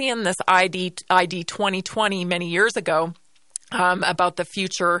remember seeing this ID 2020 many years ago. About the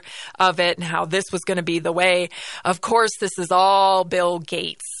future of it and how this was going to be the way. Of course, this is all Bill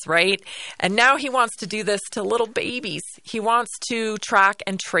Gates, right? And now he wants to do this to little babies. He wants to track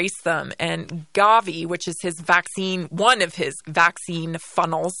and trace them. And Gavi, which is one of his vaccine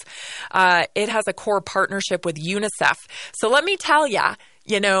funnels, it has a core partnership with UNICEF. So let me tell you,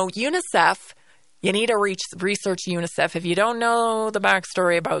 UNICEF, you need to research UNICEF. If you don't know the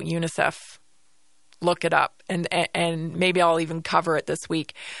backstory about UNICEF, look it up, and maybe I'll even cover it this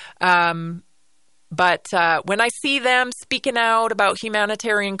week. But when I see them speaking out about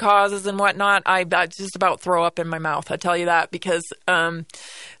humanitarian causes and whatnot, I just about throw up in my mouth. I tell you that because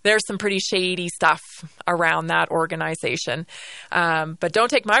there's some pretty shady stuff around that organization. But don't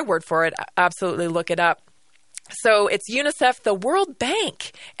take my word for it. Absolutely look it up. So it's UNICEF, the World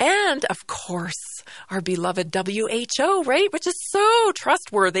Bank, and, of course, our beloved WHO, right, which is so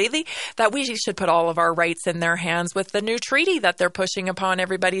trustworthy that we should put all of our rights in their hands with the new treaty that they're pushing upon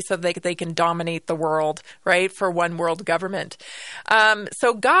everybody so they can dominate the world, right, for one world government.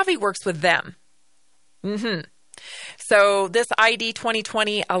 So Gavi works with them. So this ID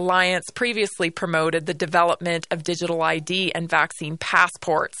 2020 Alliance previously promoted the development of digital ID and vaccine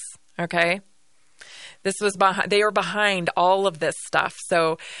passports, okay? They are behind all of this stuff.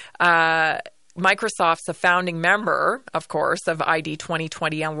 So Microsoft's a founding member, of course, of ID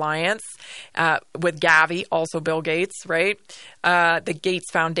 2020 Alliance with Gavi, also Bill Gates, right? The Gates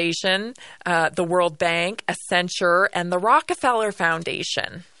Foundation, the World Bank, Accenture, and the Rockefeller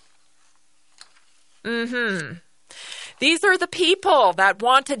Foundation. These are the people that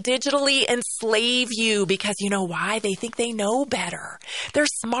want to digitally enslave you because you know why? They think they know better. They're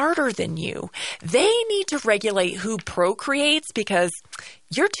smarter than you. They need to regulate who procreates because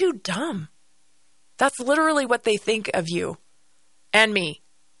you're too dumb. That's literally what they think of you and me.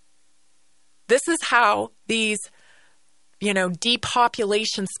 This is how these,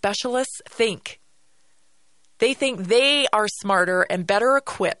 depopulation specialists think. They think they are smarter and better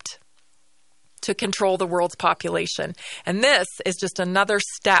equipped to control the world's population. And this is just another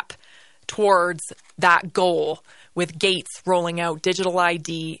step towards that goal with Gates rolling out digital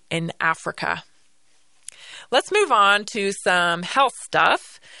ID in Africa. Let's move on to some health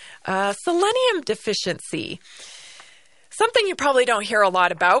stuff. Selenium deficiency. Something you probably don't hear a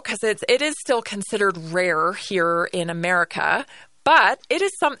lot about because it is still considered rare here in America. But it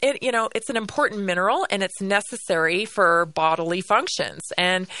is it's an important mineral and it's necessary for bodily functions.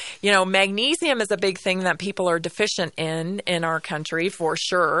 And, magnesium is a big thing that people are deficient in our country for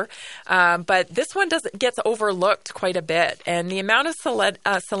sure. But this one gets overlooked quite a bit. And the amount of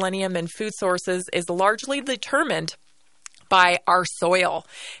selenium in food sources is largely determined by our soil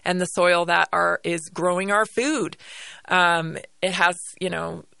and the soil that is growing our food. It has,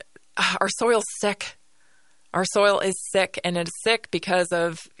 our soil's sick. Our soil is sick, and it's sick because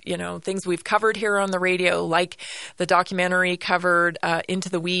of, things we've covered here on the radio, like the documentary covered Into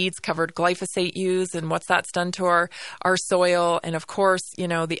the Weeds, covered glyphosate use and what's that's done to our soil. And of course,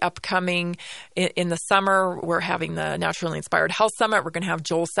 the upcoming in the summer, we're having the Naturally Inspired Health Summit. We're going to have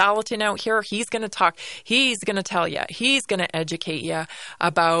Joel Salatin out here. He's going to talk. He's going to tell you. He's going to educate you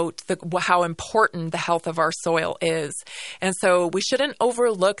about how important the health of our soil is. And so we shouldn't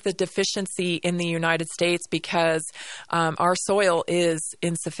overlook the deficiency in the United States because our soil is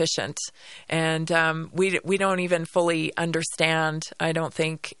insufficient. And we don't even fully understand, I don't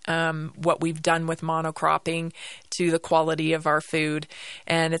think, what we've done with monocropping to the quality of our food.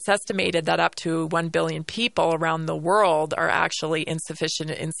 And it's estimated that up to 1 billion people around the world are actually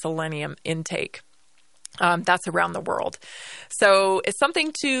insufficient in selenium intake. That's around the world. So it's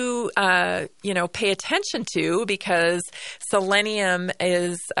something to, pay attention to, because selenium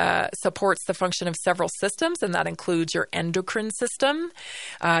supports the function of several systems, and that includes your endocrine system,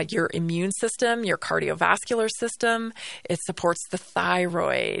 your immune system, your cardiovascular system. It supports the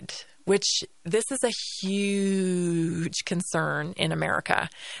thyroid, which this is a huge concern in America,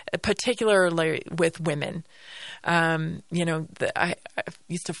 particularly with women. I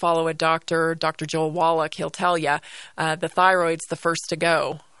used to follow a doctor, Dr. Joel Wallach. He'll tell you the thyroid's the first to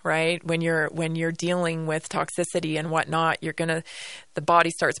go, right? When you're dealing with toxicity and whatnot, the body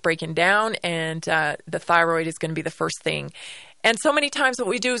starts breaking down, and the thyroid is going to be the first thing. And so many times what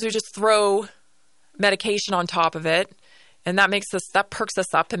we do is we just throw medication on top of it. And that perks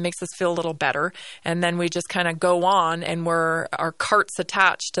us up and makes us feel a little better. And then we just kind of go on, and our cart's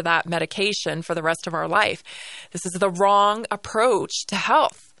attached to that medication for the rest of our life. This is the wrong approach to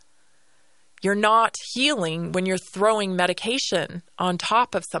health. You're not healing when you're throwing medication on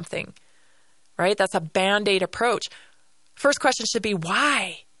top of something, right? That's a Band-Aid approach. First question should be,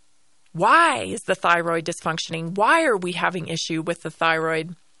 why? Why is the thyroid dysfunctioning? Why are we having issue with the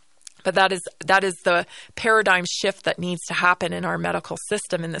thyroid? But that is the paradigm shift that needs to happen in our medical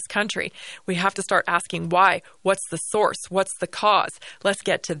system in this country. We have to start asking why. What's the source? What's the cause? Let's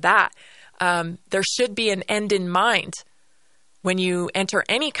get to that. There should be an end in mind when you enter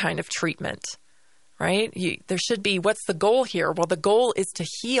any kind of treatment, right? There should be, what's the goal here? Well, the goal is to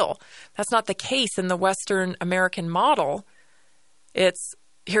heal. That's not the case in the Western American model. It's,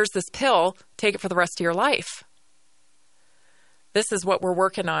 here's this pill, take it for the rest of your life. This is what we're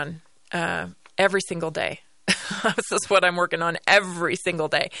working on every single day. This is what I'm working on every single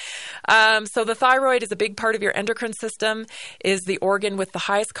day. So the thyroid is a big part of your endocrine system, is the organ with the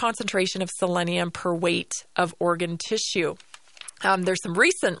highest concentration of selenium per weight of organ tissue. There's some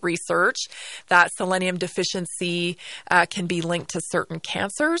recent research that selenium deficiency can be linked to certain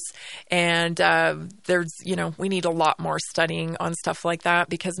cancers. And we need a lot more studying on stuff like that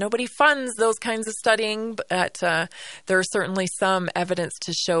because nobody funds those kinds of studying. But there's certainly some evidence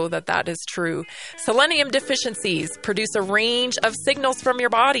to show that is true. Selenium deficiencies produce a range of signals from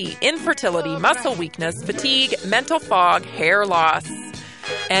your body: infertility, muscle weakness, fatigue, mental fog, hair loss,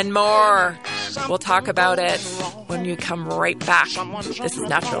 and more. We'll talk about it when you come right back. This is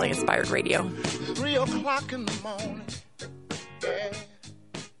Naturally Inspired Radio. 3 o'clock in the morning. Yeah.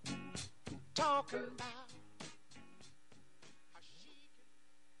 Talking about.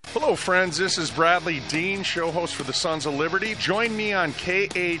 Hello, friends. This is Bradley Dean, show host for the Sons of Liberty. Join me on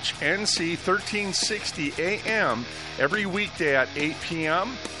KHNC 1360 AM every weekday at 8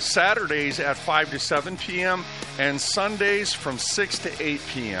 p.m., Saturdays at 5 to 7 p.m., and Sundays from 6 to 8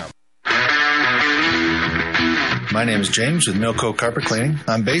 p.m. My name is James with Milco Carpet Cleaning.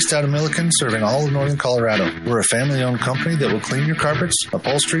 I'm based out of Milliken, serving all of northern Colorado. We're a family-owned company that will clean your carpets,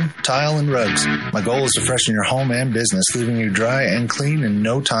 upholstery, tile, and rugs. My goal is to freshen your home and business, leaving you dry and clean in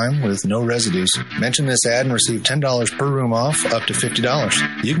no time with no residues. Mention this ad and receive $10 per room off, up to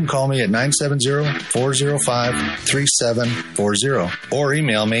 $50. You can call me at 970-405-3740 or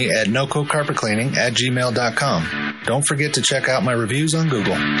email me at nococarpetcleaning@gmail.com. Don't forget to check out my reviews on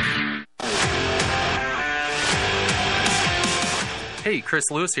Google. Hey, Chris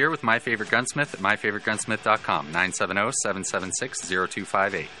Lewis here with My Favorite Gunsmith at myfavoritegunsmith.com,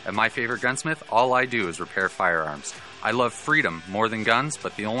 970-776-0258. At My Favorite Gunsmith, all I do is repair firearms. I love freedom more than guns,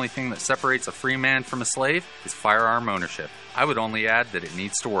 but the only thing that separates a free man from a slave is firearm ownership. I would only add that it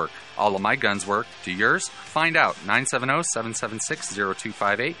needs to work. All of my guns work. Do yours? Find out.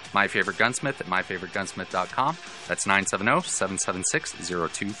 970-776-0258. My Favorite Gunsmith at myfavoritegunsmith.com. That's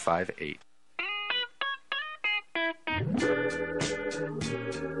 970-776-0258.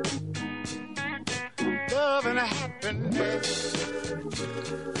 Love and happiness.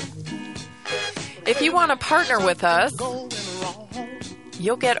 If you want to partner with us,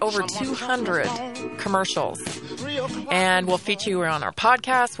 you'll get over 200 commercials And we'll feature you on our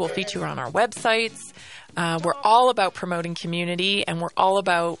podcast. We'll feature you on our websites. We're all about promoting community, and we're all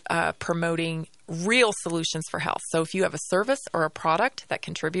about promoting real solutions for health. So if you have a service or a product that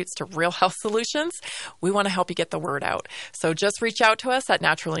contributes to real health solutions, we want to help you get the word out. So just reach out to us at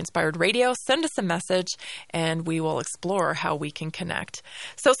Naturally Inspired Radio, send us a message, and we will explore how we can connect.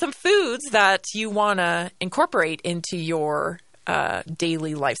 So some foods that you want to incorporate into your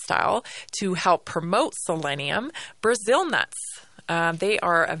daily lifestyle to help promote selenium: Brazil nuts. They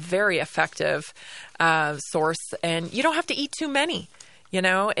are a very effective source, and you don't have to eat too many. You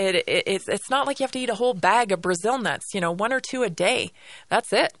know, it's not like you have to eat a whole bag of Brazil nuts, 1 or 2 a day.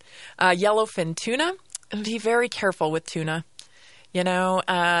 That's it. Yellowfin tuna. Be very careful with tuna.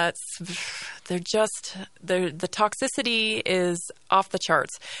 The toxicity is off the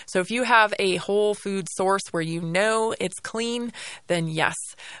charts. So if you have a whole food source where you know it's clean, then yes.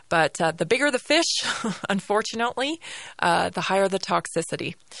 But the bigger the fish, unfortunately, the higher the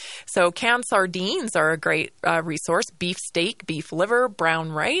toxicity. So canned sardines are a great resource. Beef steak, beef liver,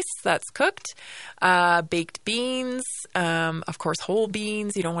 brown rice that's cooked, baked beans, of course, whole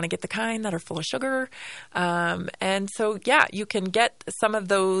beans. You don't want to get the kind that are full of sugar. And so, yeah, you can get some of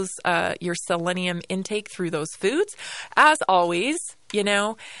those, your selenium intake through those foods. As always,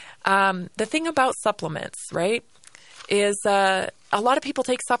 the thing about supplements, right, is a lot of people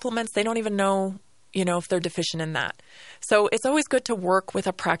take supplements. They don't even know, if they're deficient in that. So it's always good to work with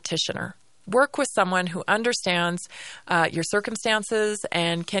a practitioner. Work with someone who understands your circumstances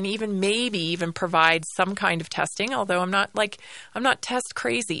and can maybe provide some kind of testing, although I'm not test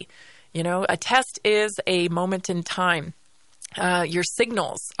crazy. A test is a moment in time. Your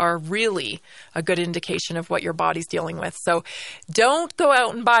signals are really a good indication of what your body's dealing with. So don't go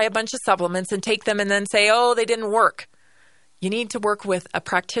out and buy a bunch of supplements and take them and then say, oh, they didn't work. You need to work with a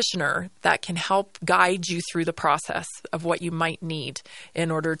practitioner that can help guide you through the process of what you might need in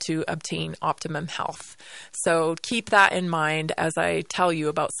order to obtain optimum health. So keep that in mind as I tell you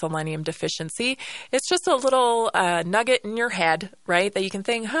about selenium deficiency. It's just a little nugget in your head, right, that you can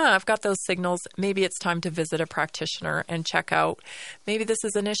think, I've got those signals. Maybe it's time to visit a practitioner and check out, maybe this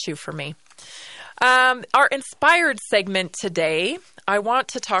is an issue for me. Our Inspired segment today, I want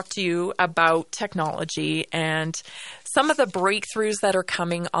to talk to you about technology and some of the breakthroughs that are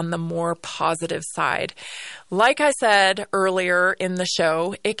coming on the more positive side. Like I said earlier in the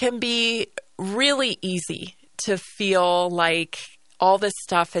show, it can be really easy to feel like all this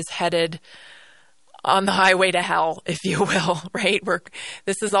stuff is headed on the highway to hell, if you will, right?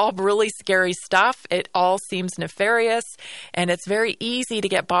 This is all really scary stuff. It all seems nefarious, and it's very easy to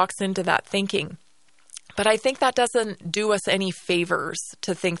get boxed into that thinking. But I think that doesn't do us any favors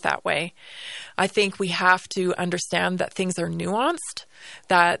to think that way. I think we have to understand that things are nuanced,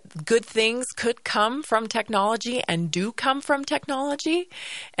 that good things could come from technology and do come from technology.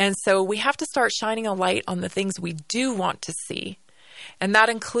 And so we have to start shining a light on the things we do want to see. And that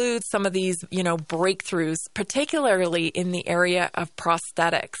includes some of these, breakthroughs, particularly in the area of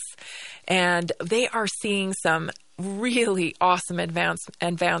prosthetics. And they are seeing some really awesome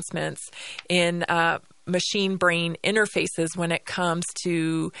advancements in machine-brain interfaces when it comes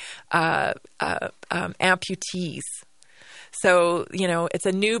to amputees. So, it's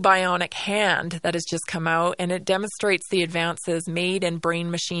a new bionic hand that has just come out, and it demonstrates the advances made in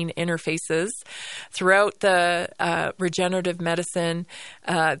brain-machine interfaces. Throughout the regenerative medicine,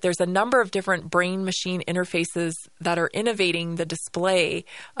 there's a number of different brain-machine interfaces that are innovating the display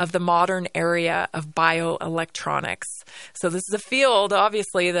of the modern area of bioelectronics. So this is a field,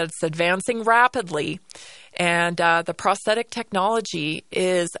 obviously, that's advancing rapidly. And the prosthetic technology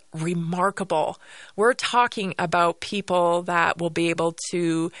is remarkable. We're talking about people that will be able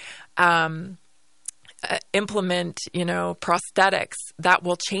to implement, prosthetics that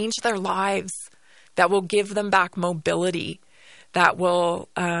will change their lives, that will give them back mobility, that will,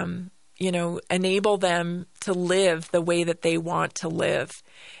 enable them to live the way that they want to live.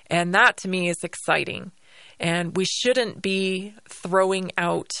 And that, to me, is exciting. And we shouldn't be throwing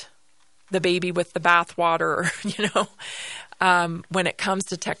out the baby with the bathwater, when it comes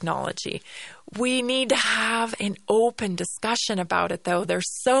to technology. We need to have an open discussion about it, though. There's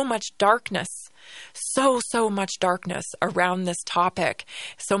so much darkness, so much darkness around this topic,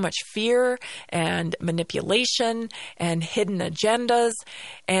 so much fear and manipulation and hidden agendas,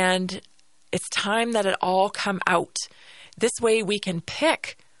 and it's time that it all come out. This way we can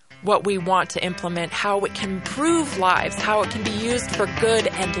pick what we want to implement, how it can improve lives, how it can be used for good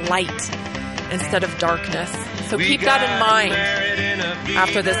and light instead of darkness. So keep that in mind.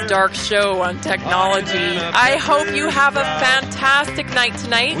 After this dark show on technology, I hope you have a fantastic night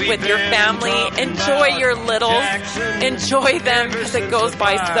tonight with your family. Enjoy your littles. Enjoy them because it goes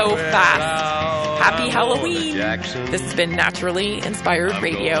by so fast. Happy Halloween. This has been Naturally Inspired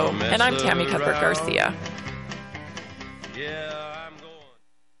Radio, and I'm Tammy Cuthbert Garcia.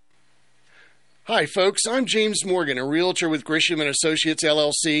 Hi, folks. I'm James Morgan, a realtor with Grisham & Associates,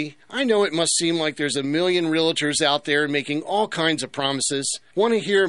 LLC. I know it must seem like there's a million realtors out there making all kinds of promises. Want to hear